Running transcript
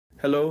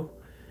Hello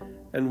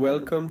and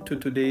welcome to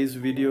today's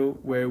video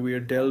where we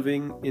are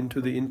delving into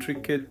the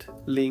intricate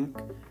link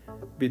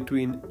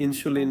between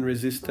insulin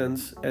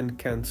resistance and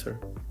cancer.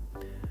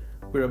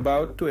 We're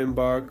about to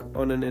embark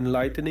on an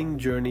enlightening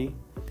journey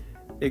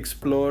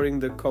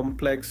exploring the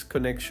complex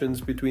connections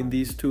between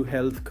these two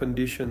health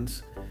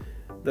conditions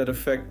that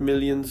affect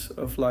millions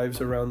of lives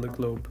around the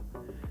globe.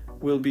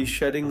 We'll be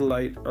shedding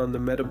light on the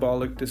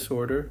metabolic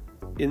disorder,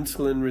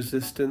 insulin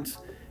resistance,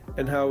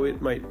 and how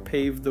it might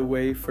pave the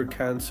way for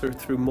cancer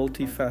through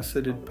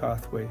multifaceted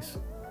pathways.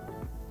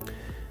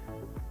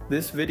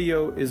 This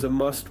video is a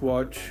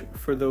must-watch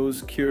for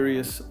those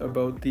curious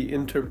about the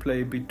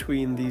interplay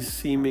between these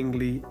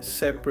seemingly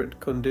separate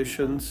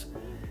conditions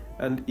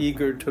and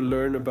eager to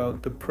learn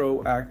about the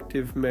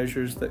proactive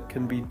measures that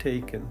can be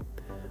taken.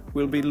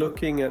 We'll be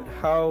looking at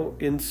how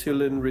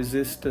insulin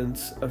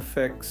resistance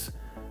affects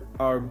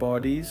our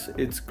bodies,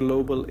 its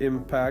global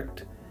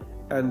impact,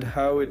 and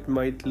how it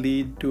might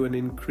lead to an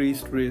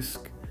increased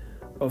risk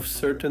of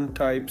certain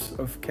types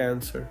of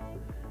cancer.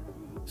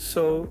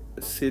 So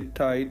sit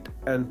tight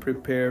and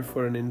prepare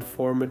for an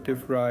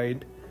informative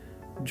ride.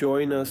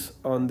 Join us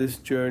on this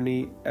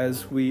journey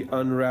as we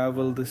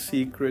unravel the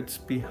secrets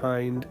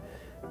behind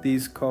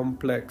these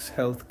complex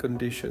health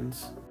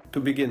conditions.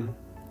 To begin,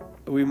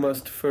 we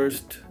must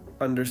first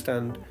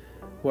understand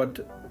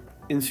what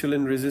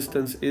insulin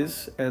resistance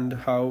is and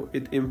how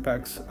it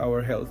impacts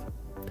our health.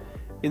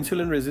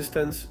 Insulin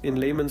resistance, in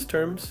layman's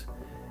terms,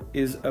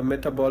 is a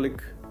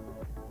metabolic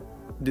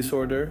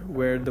disorder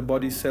where the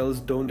body cells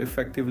don't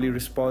effectively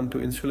respond to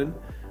insulin,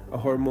 a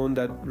hormone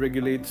that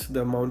regulates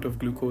the amount of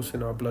glucose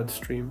in our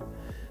bloodstream.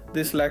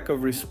 This lack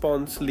of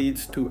response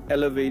leads to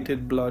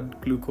elevated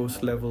blood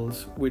glucose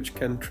levels, which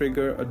can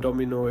trigger a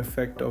domino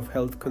effect of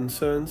health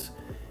concerns,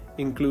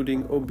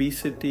 including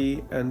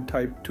obesity and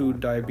type 2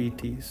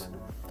 diabetes.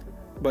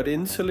 But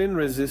insulin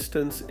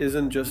resistance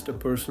isn't just a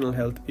personal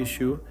health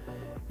issue.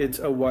 It's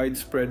a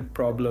widespread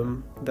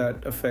problem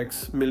that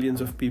affects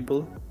millions of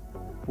people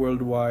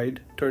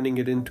worldwide, turning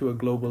it into a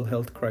global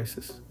health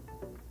crisis.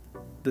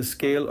 The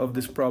scale of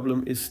this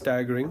problem is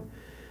staggering,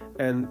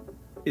 and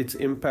its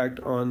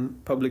impact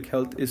on public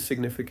health is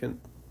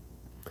significant.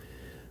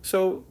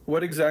 So,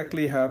 what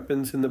exactly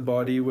happens in the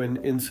body when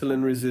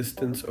insulin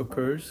resistance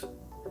occurs?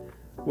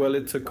 Well,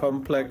 it's a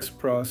complex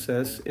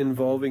process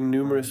involving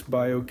numerous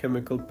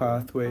biochemical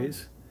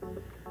pathways.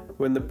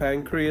 When the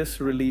pancreas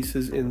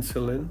releases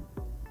insulin,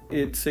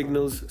 it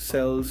signals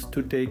cells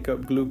to take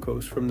up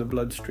glucose from the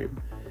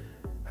bloodstream.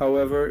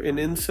 However, in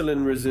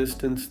insulin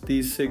resistance,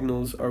 these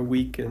signals are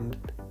weakened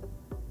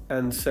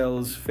and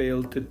cells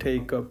fail to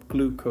take up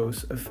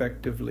glucose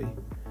effectively.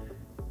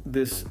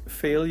 This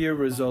failure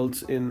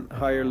results in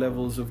higher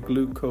levels of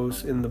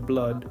glucose in the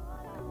blood,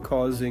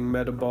 causing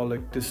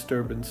metabolic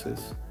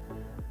disturbances.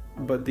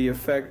 But the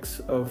effects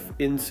of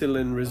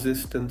insulin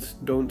resistance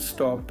don't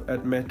stop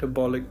at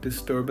metabolic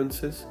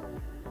disturbances.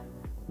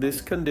 This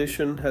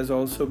condition has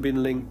also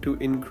been linked to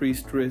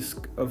increased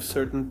risk of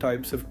certain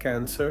types of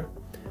cancer,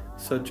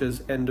 such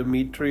as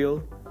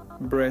endometrial,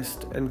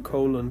 breast, and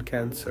colon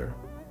cancer.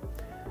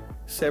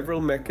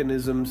 Several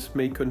mechanisms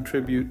may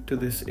contribute to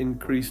this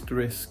increased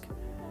risk,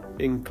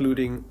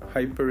 including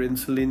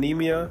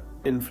hyperinsulinemia,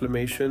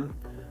 inflammation,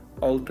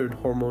 altered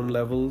hormone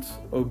levels,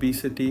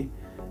 obesity,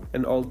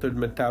 and altered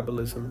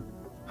metabolism.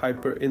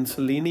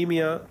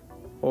 Hyperinsulinemia,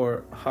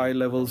 or high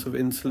levels of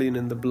insulin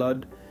in the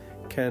blood,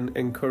 can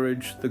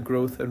encourage the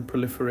growth and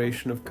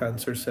proliferation of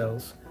cancer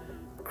cells.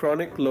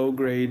 Chronic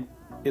low-grade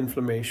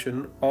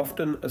inflammation,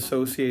 often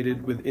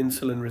associated with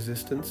insulin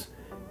resistance,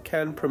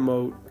 can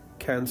promote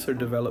cancer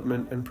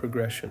development and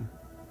progression.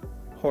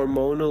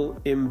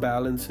 Hormonal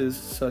imbalances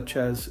such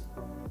as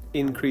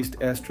increased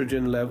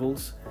estrogen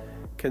levels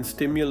can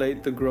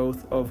stimulate the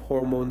growth of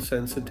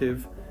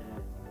hormone-sensitive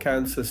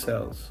cancer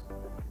cells.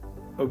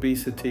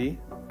 Obesity,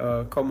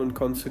 a common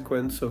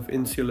consequence of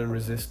insulin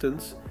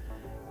resistance,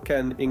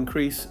 can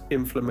increase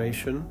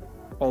inflammation,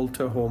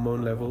 alter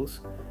hormone levels,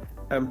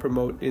 and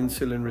promote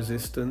insulin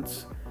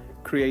resistance,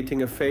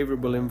 creating a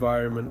favorable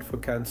environment for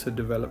cancer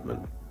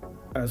development.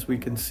 As we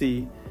can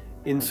see,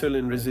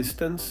 insulin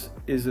resistance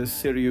is a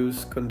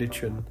serious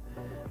condition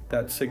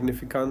that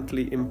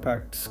significantly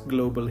impacts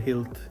global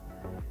health.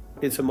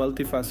 It's a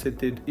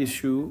multifaceted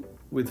issue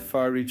with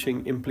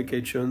far-reaching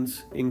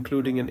implications,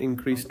 including an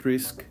increased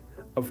risk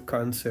of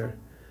cancer.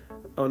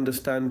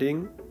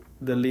 Understanding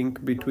the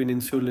link between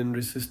insulin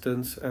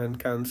resistance and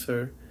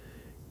cancer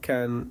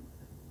can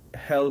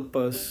help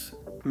us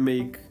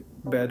make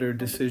better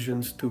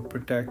decisions to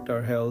protect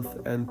our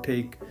health and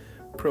take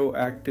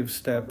proactive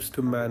steps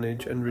to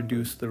manage and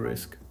reduce the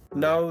risk.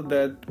 Now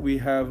that we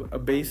have a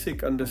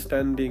basic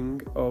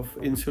understanding of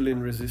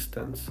insulin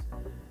resistance,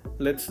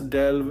 let's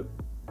delve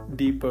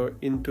deeper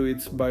into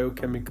its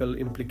biochemical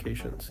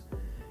implications.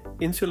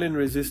 Insulin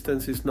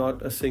resistance is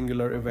not a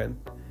singular event.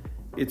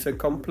 It's a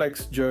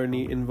complex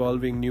journey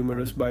involving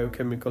numerous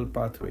biochemical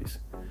pathways.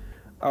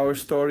 Our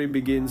story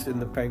begins in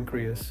the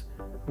pancreas,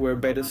 where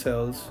beta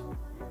cells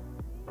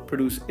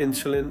produce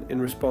insulin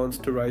in response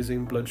to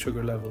rising blood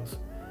sugar levels.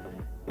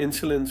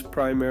 Insulin's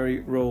primary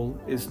role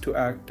is to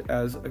act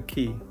as a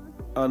key,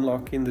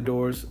 unlocking the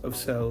doors of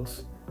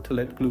cells to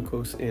let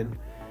glucose in.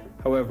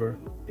 However,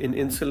 in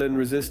insulin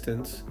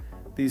resistance,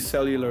 these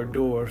cellular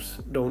doors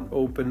don't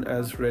open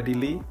as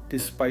readily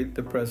despite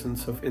the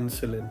presence of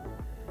insulin.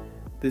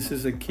 This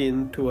is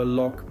akin to a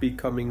lock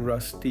becoming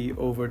rusty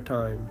over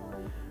time,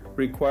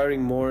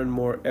 requiring more and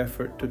more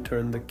effort to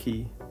turn the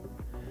key.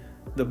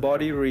 The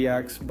body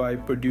reacts by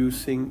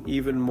producing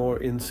even more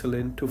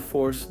insulin to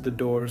force the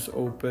doors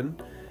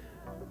open,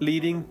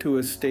 leading to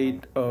a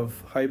state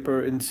of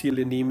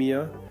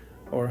hyperinsulinemia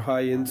or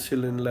high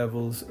insulin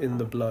levels in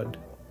the blood.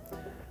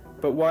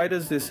 But why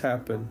does this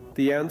happen?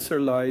 The answer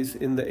lies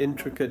in the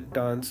intricate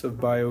dance of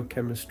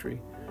biochemistry.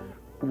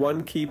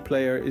 One key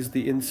player is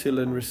the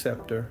insulin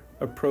receptor,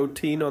 a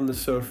protein on the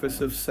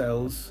surface of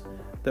cells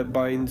that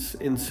binds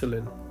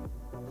insulin.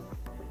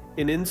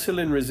 In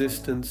insulin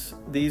resistance,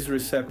 these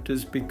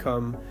receptors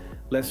become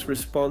less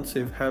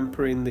responsive,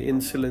 hampering the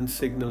insulin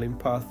signaling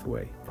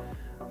pathway.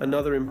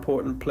 Another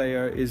important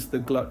player is the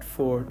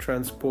GLUT4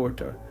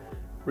 transporter,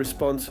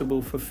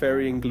 responsible for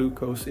ferrying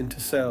glucose into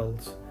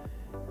cells.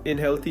 In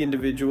healthy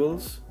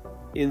individuals,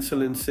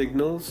 insulin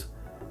signals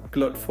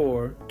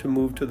GLUT4 to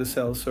move to the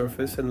cell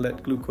surface and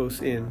let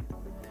glucose in.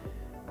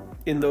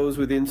 In those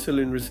with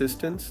insulin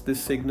resistance,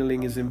 this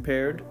signaling is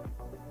impaired,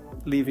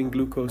 leaving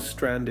glucose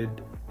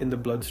stranded in the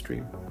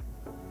bloodstream.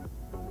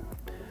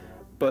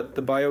 But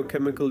the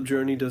biochemical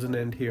journey doesn't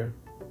end here.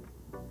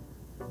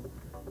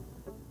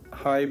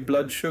 High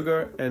blood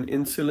sugar and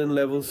insulin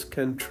levels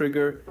can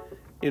trigger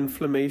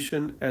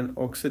inflammation and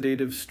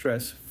oxidative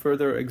stress,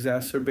 further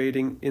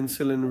exacerbating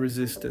insulin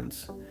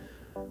resistance.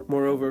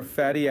 Moreover,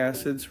 fatty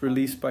acids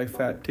released by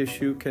fat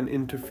tissue can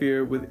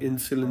interfere with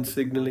insulin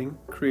signaling,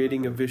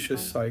 creating a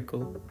vicious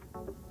cycle.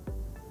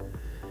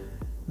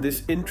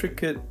 This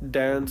intricate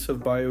dance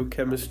of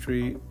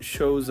biochemistry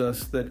shows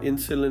us that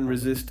insulin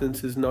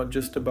resistance is not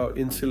just about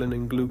insulin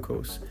and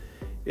glucose.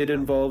 It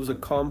involves a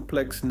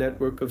complex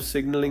network of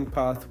signaling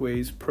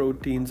pathways,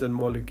 proteins, and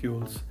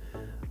molecules.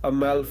 A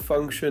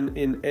malfunction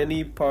in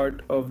any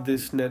part of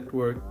this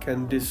network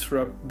can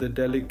disrupt the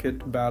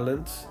delicate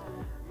balance,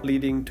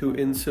 leading to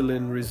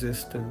insulin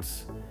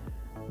resistance.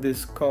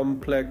 This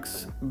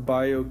complex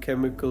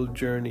biochemical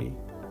journey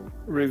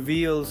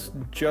reveals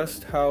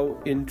just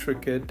how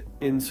intricate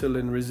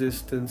insulin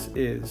resistance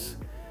is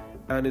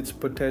and its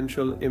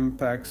potential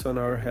impacts on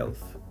our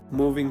health.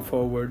 Moving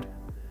forward,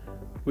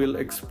 we'll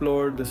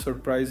explore the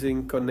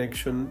surprising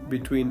connection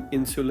between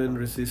insulin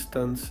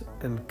resistance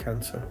and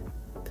cancer.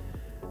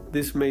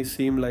 This may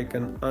seem like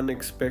an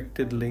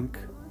unexpected link,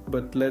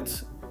 but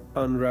let's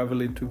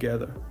unravel it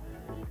together.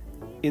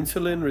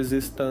 Insulin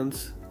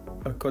resistance,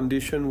 a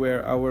condition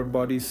where our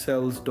body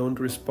cells don't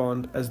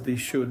respond as they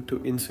should to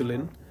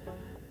insulin,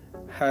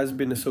 has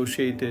been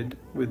associated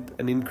with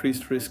an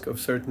increased risk of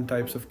certain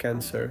types of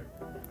cancer,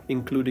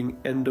 including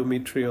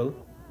endometrial,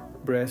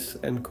 breast,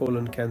 and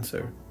colon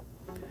cancer.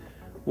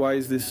 Why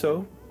is this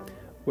so?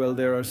 Well,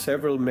 there are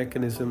several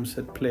mechanisms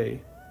at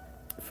play.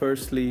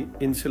 Firstly,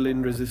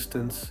 insulin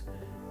resistance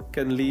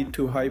can lead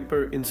to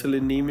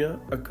hyperinsulinemia,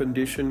 a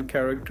condition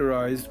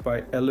characterized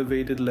by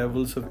elevated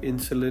levels of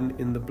insulin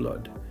in the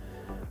blood.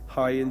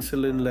 High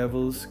insulin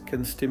levels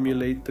can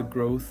stimulate the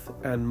growth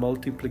and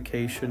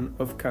multiplication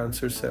of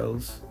cancer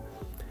cells.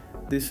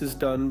 This is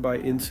done by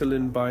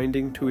insulin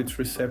binding to its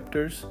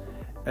receptors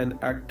and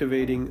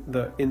activating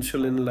the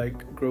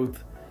insulin-like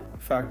growth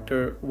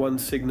factor 1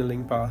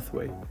 signaling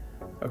pathway,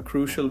 a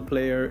crucial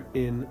player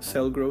in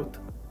cell growth,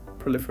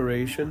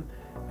 proliferation,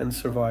 and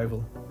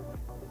survival.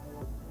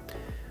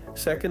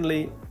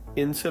 Secondly,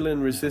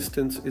 insulin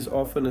resistance is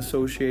often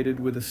associated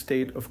with a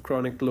state of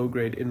chronic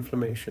low-grade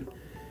inflammation.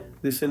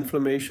 This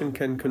inflammation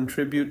can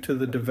contribute to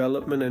the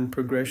development and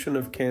progression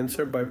of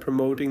cancer by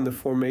promoting the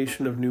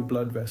formation of new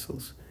blood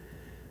vessels,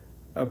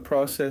 a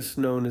process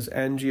known as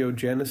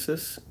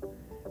angiogenesis.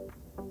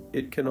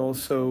 It can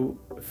also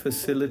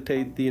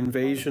facilitate the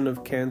invasion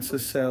of cancer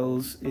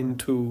cells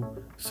into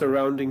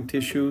surrounding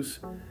tissues,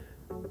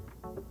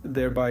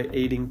 thereby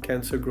aiding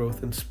cancer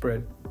growth and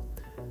spread.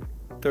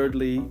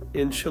 Thirdly,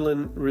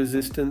 insulin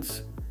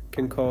resistance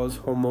can cause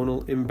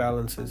hormonal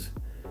imbalances.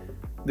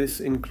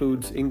 This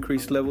includes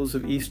increased levels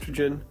of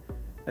estrogen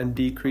and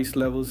decreased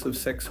levels of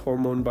sex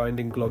hormone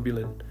binding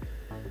globulin.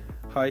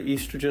 High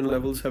estrogen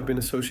levels have been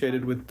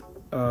associated with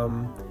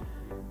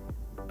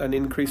an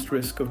increased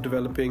risk of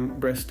developing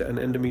breast and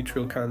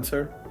endometrial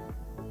cancer,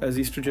 as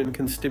estrogen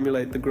can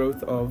stimulate the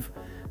growth of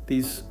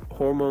these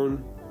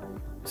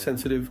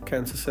hormone-sensitive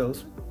cancer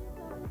cells.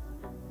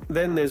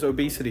 Then there's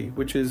obesity,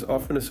 which is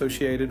often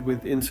associated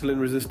with insulin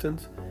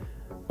resistance.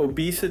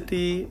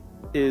 Obesity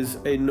is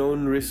a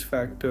known risk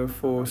factor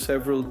for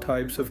several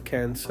types of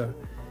cancer,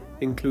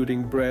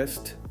 including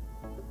breast,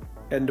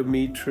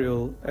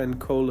 endometrial, and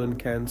colon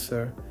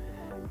cancer.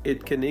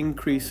 It can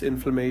increase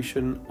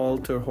inflammation,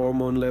 alter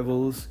hormone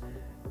levels,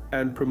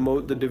 and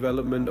promote the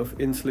development of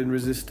insulin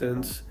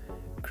resistance,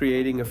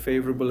 creating a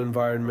favorable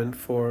environment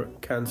for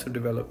cancer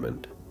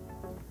development.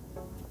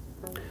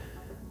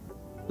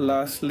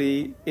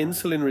 Lastly,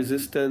 insulin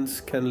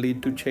resistance can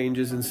lead to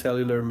changes in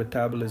cellular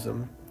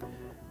metabolism.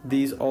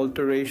 These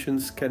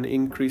alterations can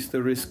increase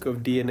the risk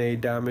of DNA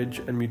damage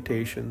and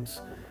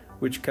mutations,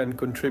 which can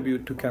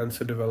contribute to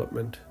cancer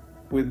development.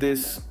 With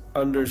this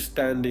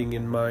understanding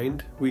in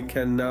mind, we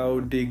can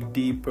now dig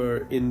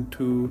deeper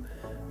into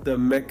the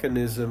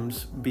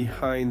mechanisms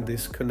behind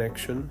this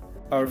connection.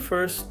 Our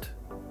first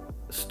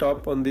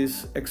stop on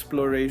this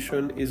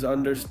exploration is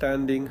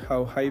understanding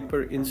how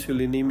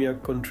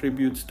hyperinsulinemia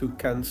contributes to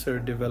cancer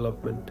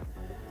development.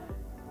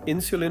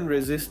 Insulin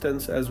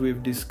resistance, as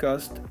we've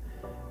discussed,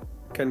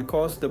 can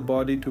cause the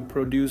body to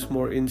produce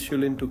more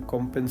insulin to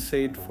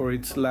compensate for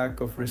its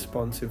lack of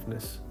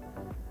responsiveness.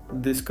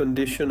 This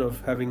condition of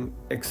having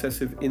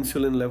excessive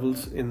insulin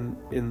levels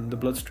in the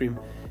bloodstream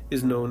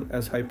is known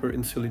as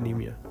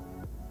hyperinsulinemia.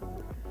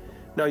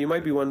 Now, you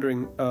might be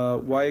wondering,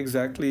 why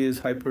exactly is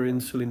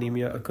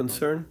hyperinsulinemia a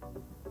concern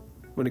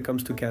when it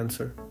comes to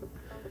cancer?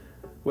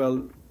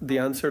 Well, the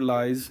answer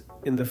lies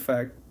in the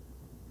fact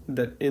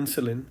that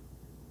insulin,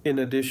 in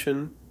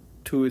addition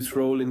to its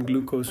role in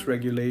glucose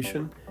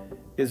regulation,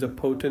 is a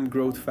potent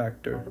growth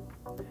factor.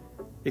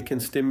 It can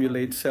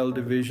stimulate cell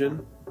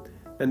division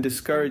and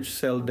discourage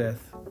cell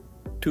death,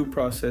 two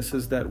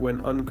processes that,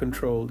 when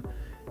uncontrolled,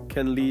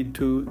 can lead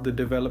to the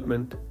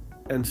development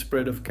and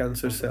spread of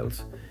cancer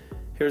cells.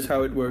 Here's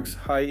how it works.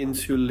 High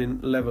insulin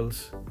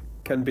levels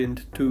can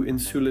bind to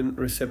insulin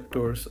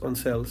receptors on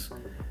cells,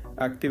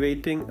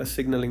 activating a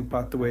signaling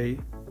pathway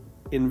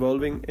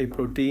involving a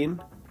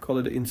protein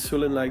called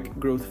insulin-like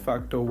growth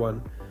factor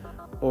 1,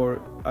 or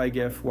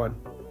IGF-1.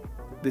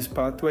 This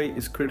pathway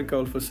is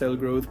critical for cell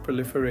growth,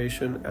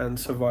 proliferation, and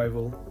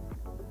survival.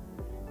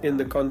 In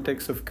the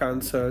context of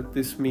cancer,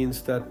 this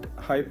means that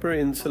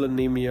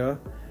hyperinsulinemia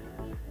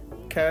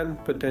can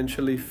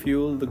potentially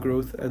fuel the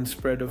growth and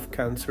spread of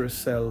cancerous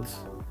cells.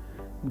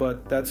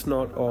 But that's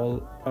not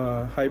all.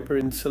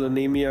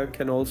 Hyperinsulinemia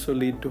can also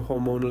lead to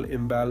hormonal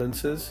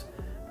imbalances,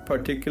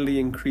 particularly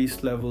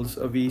increased levels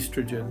of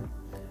estrogen.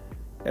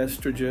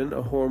 Estrogen,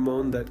 a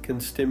hormone that can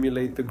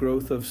stimulate the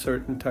growth of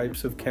certain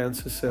types of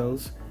cancer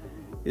cells,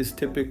 is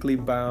typically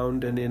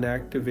bound and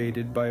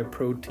inactivated by a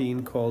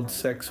protein called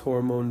sex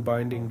hormone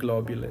binding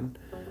globulin,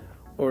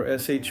 or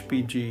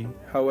SHBG.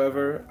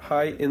 However,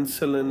 high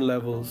insulin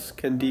levels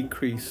can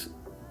decrease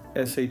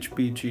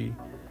SHBG,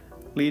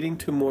 leading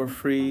to more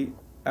free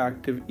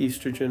active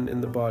estrogen in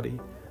the body,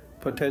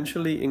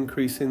 potentially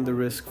increasing the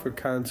risk for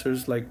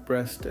cancers like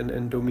breast and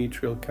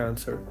endometrial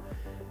cancer.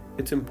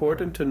 It's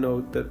important to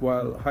note that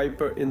while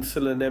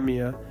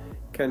hyperinsulinemia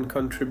can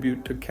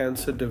contribute to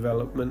cancer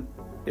development,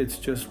 it's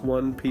just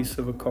one piece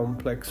of a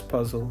complex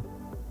puzzle.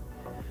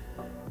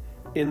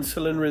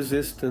 Insulin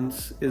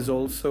resistance is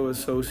also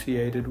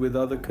associated with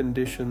other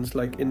conditions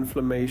like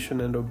inflammation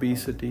and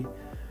obesity,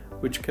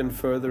 which can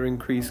further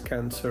increase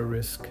cancer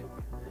risk.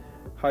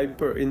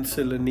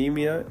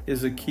 Hyperinsulinemia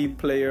is a key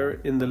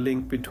player in the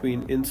link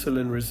between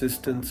insulin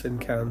resistance and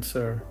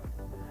cancer.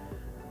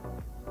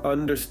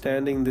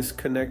 Understanding this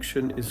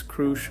connection is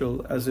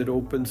crucial as it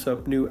opens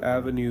up new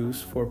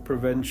avenues for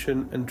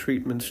prevention and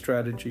treatment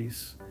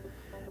strategies,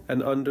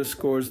 and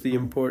underscores the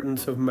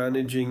importance of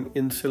managing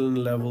insulin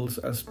levels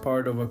as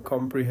part of a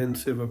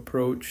comprehensive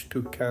approach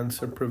to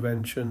cancer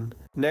prevention.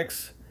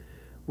 Next,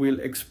 we'll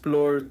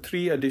explore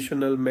 3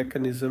 additional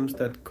mechanisms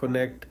that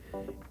connect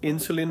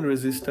insulin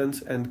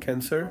resistance and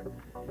cancer,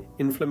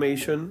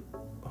 inflammation,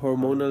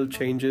 hormonal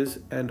changes,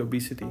 and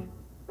obesity.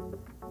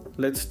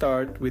 Let's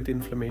start with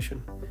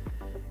inflammation.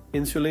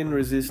 Insulin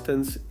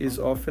resistance is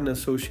often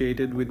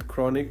associated with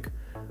chronic,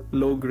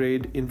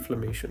 low-grade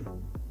inflammation.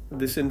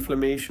 This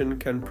inflammation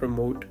can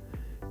promote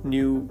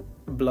new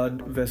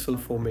blood vessel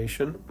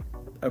formation,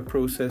 a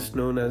process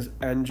known as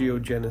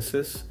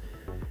angiogenesis,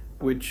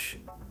 which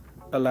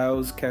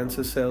allows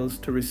cancer cells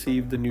to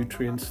receive the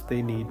nutrients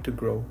they need to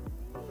grow.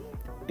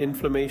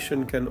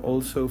 Inflammation can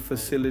also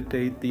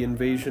facilitate the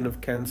invasion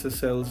of cancer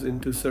cells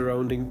into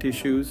surrounding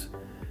tissues,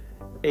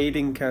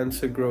 aiding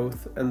cancer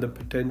growth and the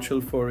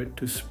potential for it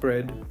to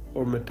spread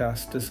or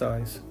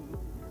metastasize.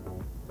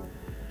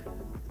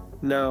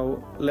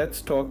 Now,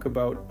 let's talk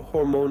about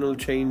hormonal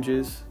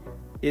changes.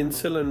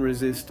 Insulin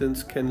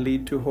resistance can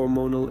lead to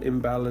hormonal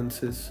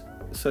imbalances,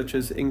 such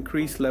as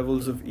increased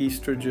levels of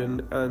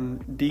estrogen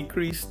and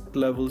decreased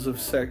levels of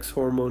sex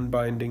hormone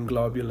binding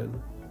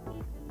globulin.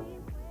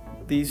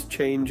 These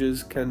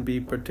changes can be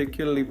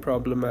particularly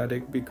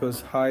problematic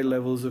because high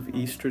levels of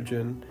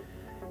estrogen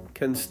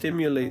can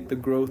stimulate the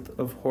growth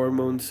of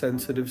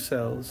hormone-sensitive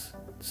cells,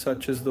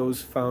 such as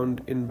those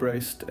found in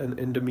breast and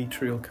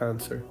endometrial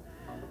cancer.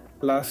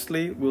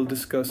 Lastly, we'll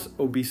discuss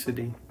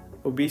obesity.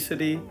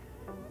 Obesity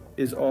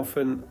is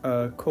often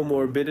a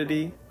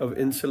comorbidity of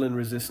insulin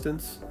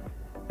resistance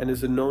and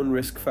is a known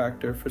risk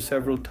factor for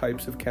several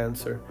types of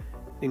cancer,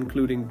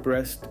 including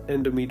breast,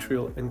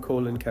 endometrial, and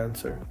colon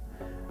cancer.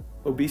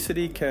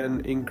 Obesity can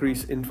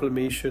increase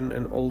inflammation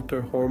and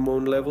alter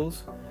hormone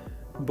levels,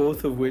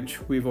 both of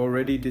which we've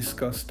already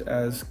discussed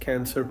as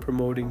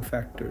cancer-promoting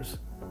factors.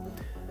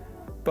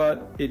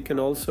 but it can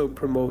also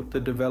promote the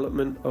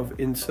development of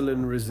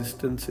insulin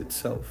resistance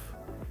itself,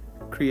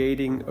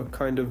 creating a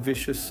kind of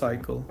vicious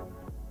cycle.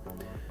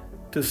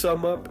 To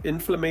sum up,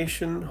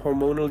 inflammation,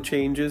 hormonal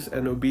changes,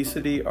 and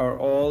obesity are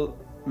all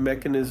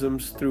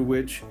mechanisms through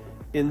which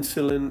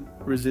insulin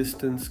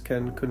resistance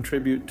can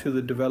contribute to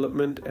the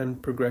development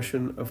and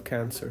progression of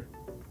cancer.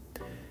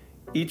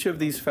 Each of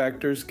these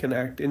factors can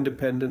act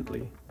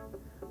independently,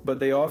 but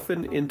they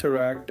often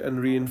interact and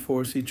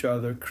reinforce each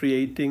other,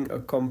 creating a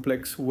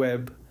complex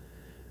web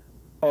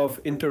of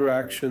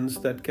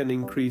interactions that can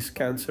increase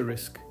cancer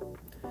risk.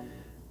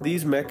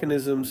 These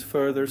mechanisms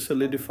further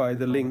solidify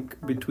the link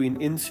between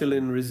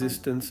insulin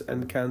resistance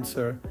and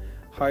cancer,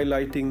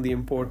 highlighting the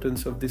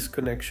importance of this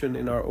connection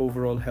in our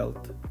overall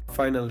health.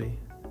 Finally,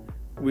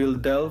 we'll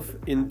delve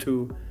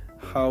into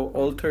how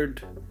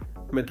altered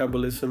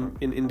metabolism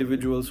in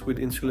individuals with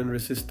insulin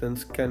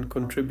resistance can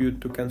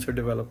contribute to cancer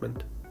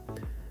development.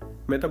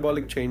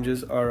 Metabolic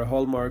changes are a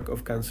hallmark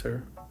of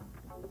cancer,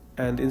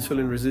 and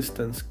insulin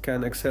resistance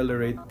can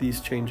accelerate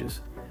these changes,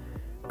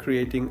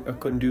 creating a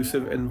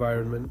conducive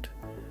environment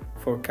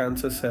for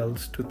cancer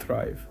cells to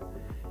thrive.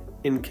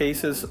 In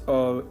cases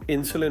of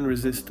insulin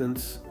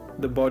resistance,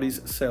 the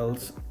body's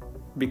cells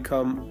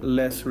become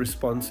less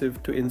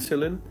responsive to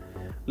insulin,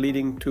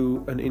 leading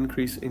to an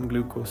increase in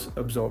glucose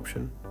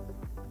absorption.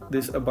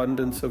 This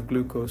abundance of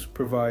glucose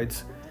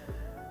provides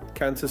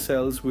cancer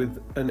cells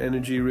with an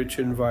energy-rich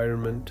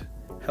environment,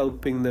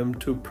 helping them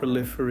to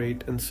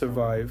proliferate and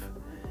survive.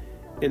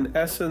 In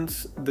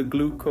essence, the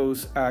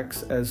glucose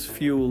acts as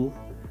fuel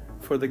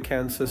for the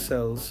cancer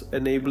cells,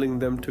 enabling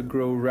them to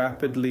grow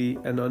rapidly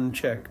and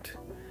unchecked.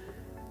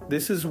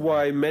 This is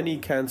why many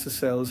cancer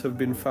cells have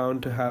been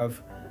found to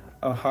have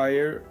a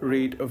higher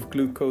rate of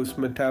glucose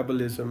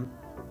metabolism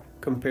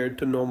compared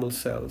to normal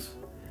cells.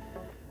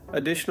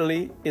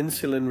 Additionally,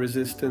 insulin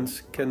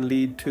resistance can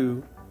lead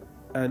to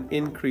an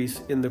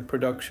increase in the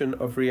production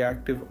of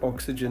reactive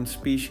oxygen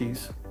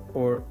species,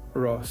 or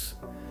ROS.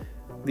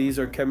 These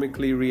are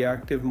chemically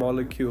reactive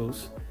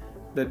molecules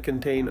that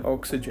contain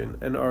oxygen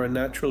and are a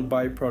natural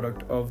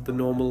byproduct of the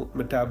normal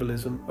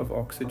metabolism of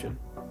oxygen.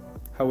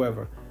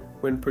 However,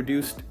 when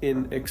produced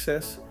in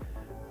excess,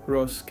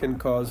 ROS can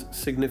cause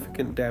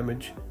significant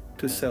damage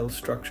to cell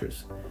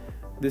structures.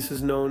 This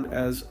is known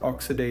as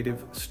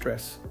oxidative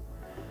stress.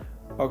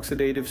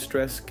 Oxidative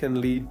stress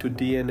can lead to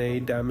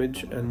DNA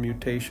damage and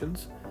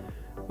mutations,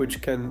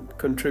 which can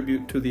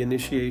contribute to the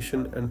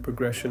initiation and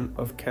progression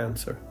of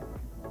cancer.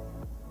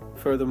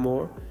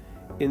 Furthermore,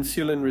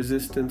 insulin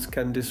resistance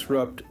can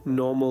disrupt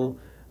normal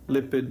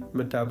lipid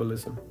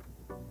metabolism.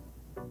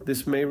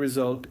 This may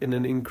result in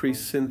an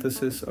increased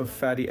synthesis of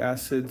fatty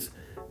acids,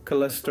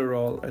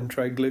 cholesterol, and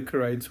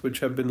triglycerides, which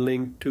have been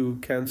linked to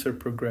cancer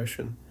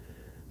progression.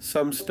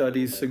 Some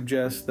studies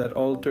suggest that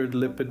altered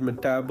lipid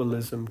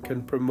metabolism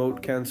can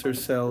promote cancer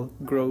cell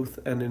growth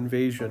and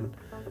invasion,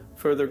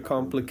 further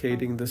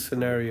complicating the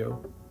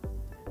scenario.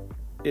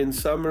 In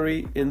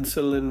summary,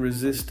 insulin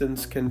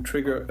resistance can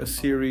trigger a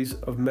series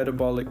of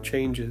metabolic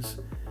changes,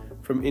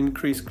 from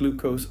increased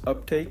glucose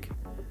uptake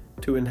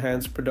to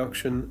enhanced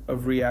production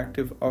of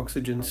reactive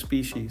oxygen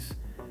species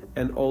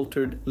and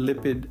altered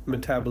lipid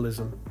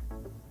metabolism.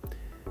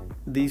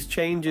 These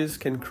changes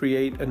can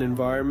create an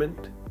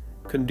environment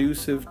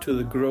conducive to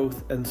the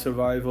growth and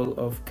survival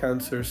of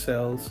cancer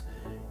cells,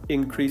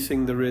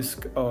 increasing the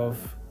risk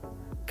of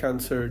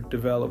cancer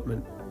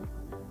development.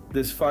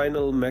 This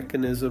final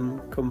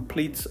mechanism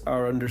completes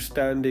our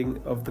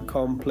understanding of the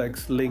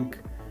complex link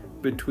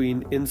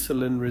between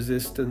insulin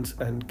resistance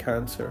and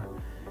cancer.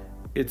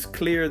 It's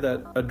clear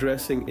that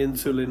addressing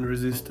insulin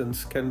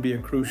resistance can be a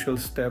crucial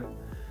step,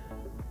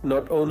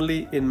 not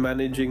only in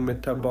managing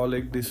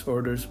metabolic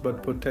disorders,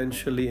 but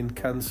potentially in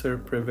cancer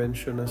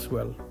prevention as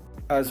well.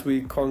 As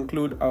we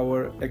conclude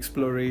our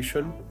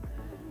exploration,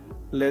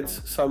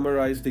 let's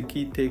summarize the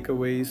key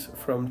takeaways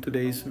from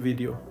today's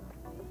video.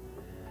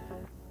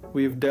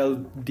 We've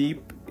delved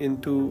deep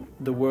into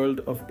the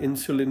world of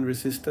insulin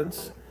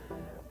resistance,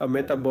 a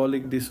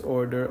metabolic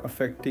disorder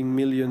affecting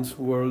millions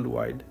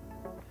worldwide.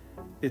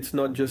 It's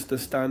not just a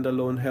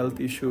standalone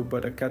health issue,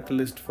 but a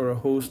catalyst for a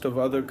host of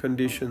other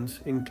conditions,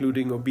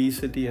 including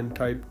obesity and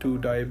type 2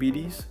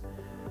 diabetes.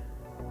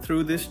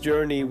 Through this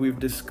journey, we've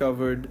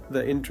discovered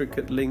the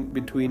intricate link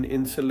between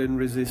insulin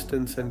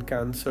resistance and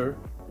cancer.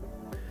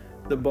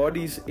 The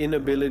body's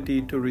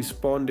inability to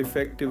respond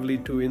effectively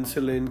to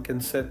insulin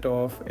can set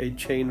off a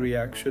chain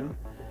reaction,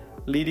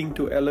 leading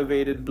to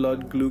elevated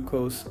blood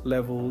glucose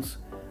levels,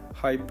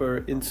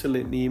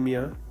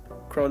 hyperinsulinemia,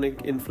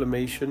 chronic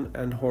inflammation,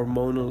 and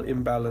hormonal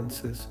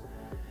imbalances.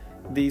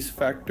 These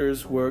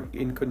factors work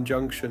in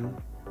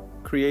conjunction,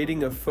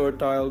 creating a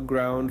fertile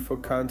ground for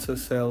cancer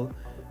cell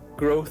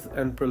growth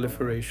and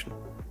proliferation.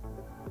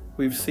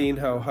 We've seen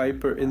how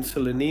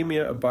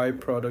hyperinsulinemia, a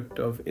byproduct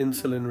of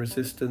insulin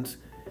resistance,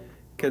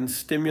 can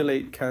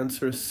stimulate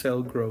cancer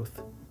cell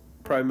growth,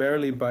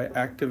 primarily by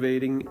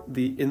activating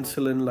the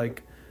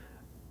insulin-like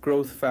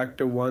growth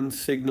factor 1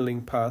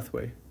 signaling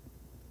pathway.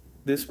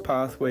 this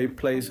pathway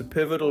plays a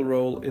pivotal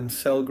role in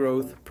cell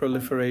growth,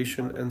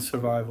 proliferation, and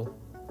survival.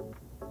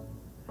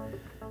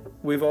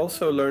 We've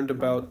also learned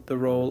about the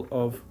role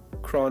of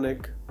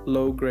chronic,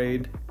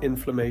 low-grade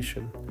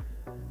inflammation,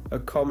 a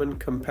common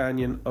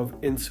companion of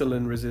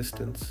insulin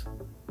resistance.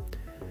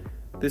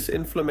 This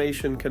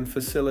inflammation can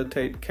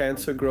facilitate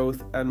cancer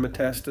growth and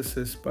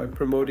metastasis by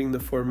promoting the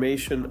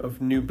formation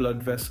of new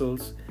blood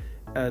vessels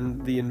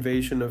and the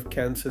invasion of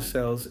cancer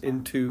cells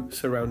into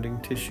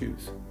surrounding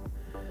tissues.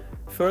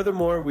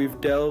 Furthermore, we've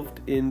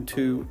delved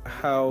into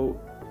how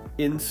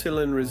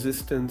insulin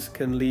resistance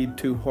can lead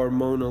to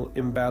hormonal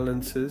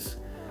imbalances,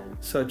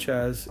 such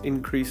as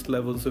increased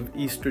levels of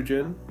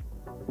estrogen,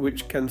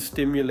 which can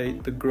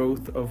stimulate the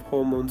growth of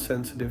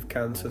hormone-sensitive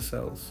cancer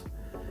cells.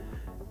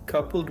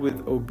 Coupled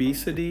with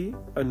obesity,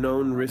 a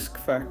known risk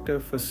factor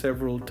for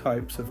several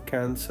types of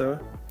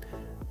cancer,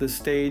 the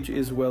stage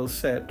is well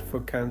set for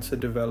cancer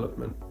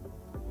development.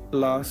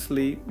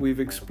 Lastly,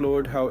 we've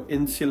explored how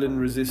insulin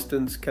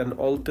resistance can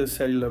alter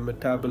cellular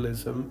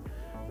metabolism,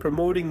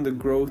 promoting the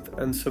growth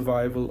and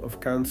survival of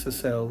cancer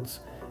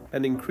cells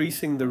and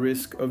increasing the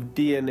risk of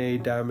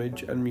DNA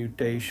damage and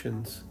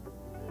mutations.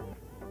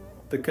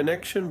 The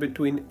connection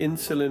between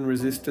insulin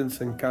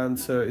resistance and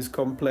cancer is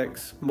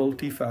complex,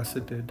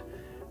 multifaceted,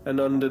 and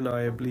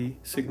undeniably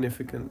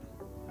significant.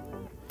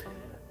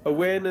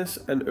 Awareness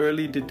and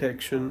early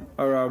detection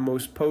are our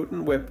most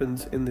potent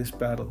weapons in this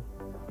battle.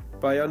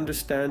 By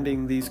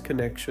understanding these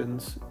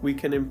connections, we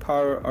can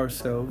empower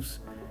ourselves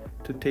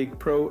to take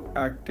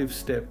proactive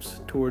steps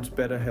towards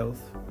better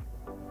health.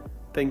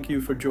 Thank you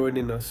for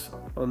joining us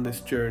on this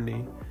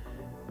journey,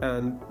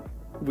 and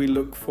we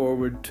look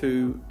forward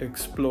to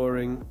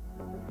exploring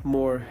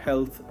more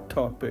health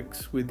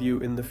topics with you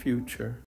in the future.